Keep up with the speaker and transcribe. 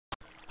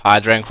Hi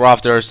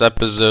Dragonrykr,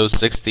 episode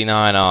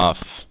 69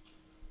 of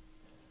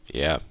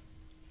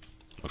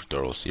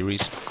tutorial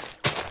series.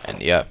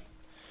 And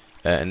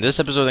in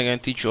this episode I'm going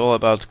to teach you all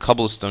about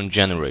cobblestone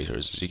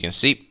generators. As you can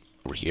see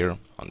over here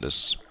on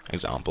this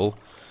example,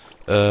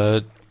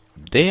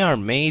 they are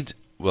made,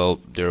 well,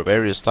 there are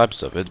various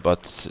types of it,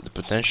 but the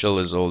potential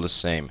is all the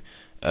same.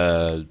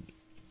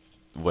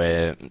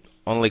 Where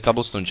only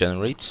cobblestone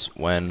generates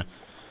when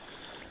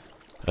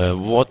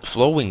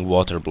flowing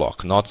water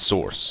block, not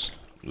source.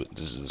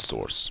 This is the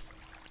source.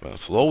 When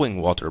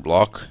flowing water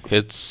block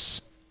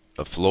hits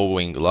a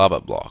flowing lava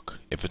block,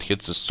 if it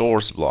hits a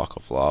source block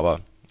of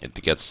lava, it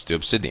gets to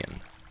obsidian.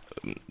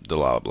 The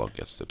lava block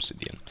gets to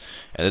obsidian,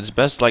 and it's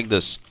best like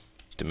this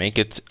to make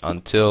it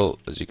until,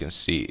 as you can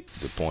see,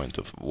 the point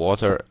of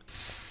water.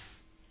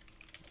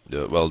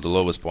 The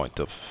lowest point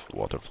of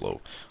water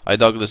flow. I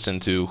dug this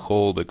into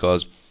hole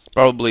because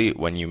probably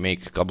when you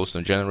make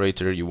cobblestone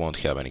generator you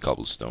won't have any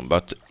cobblestone,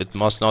 but it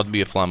must not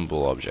be a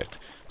flammable object.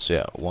 So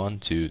yeah, 1,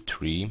 2,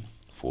 3,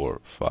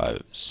 4,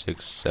 5,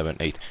 6, 7,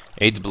 8.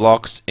 8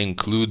 blocks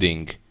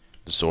including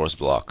the source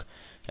block.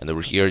 And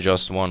over here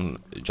just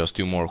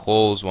two more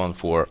holes, one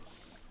for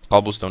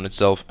cobblestone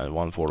itself and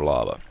one for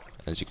lava.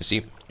 As you can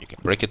see, you can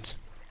break it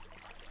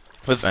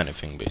with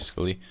anything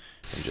basically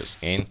and just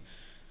gain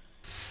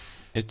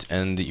it.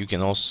 And you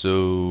can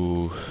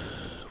also,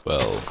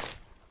 well,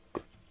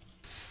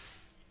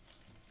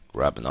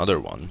 grab another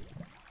one.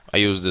 I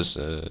used this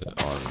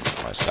on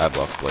my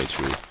skyblock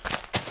playthrough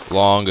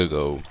long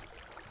ago,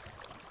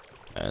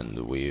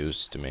 and we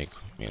used to make,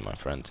 me and my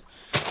friend,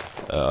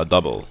 a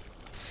double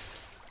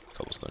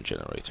cobblestone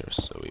generator.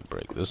 So we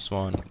break this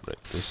one,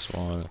 break this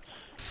one,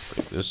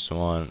 break this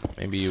one.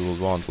 Maybe you will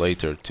want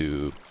later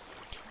to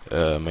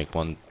make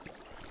one,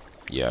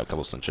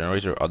 cobblestone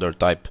generator, other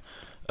type,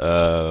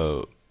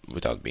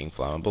 without being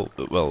flammable,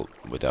 well,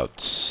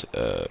 without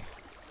the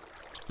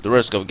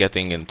risk of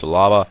getting into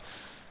lava.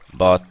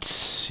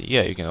 But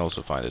yeah, you can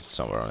also find it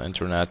somewhere on the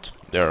internet.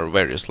 There are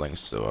various links,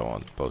 so I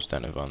won't post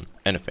anything.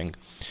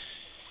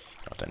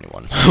 Not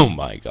anyone. Oh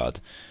my god.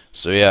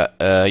 So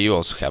yeah, you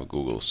also have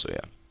Google, so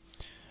yeah.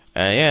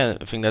 And yeah,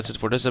 I think that's it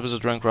for this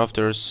episode,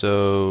 Dragonrykr.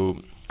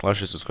 So like,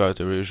 share, subscribe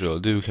to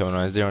LvL2. Have a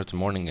nice day or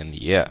morning, and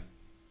yeah,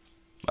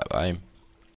 bye bye.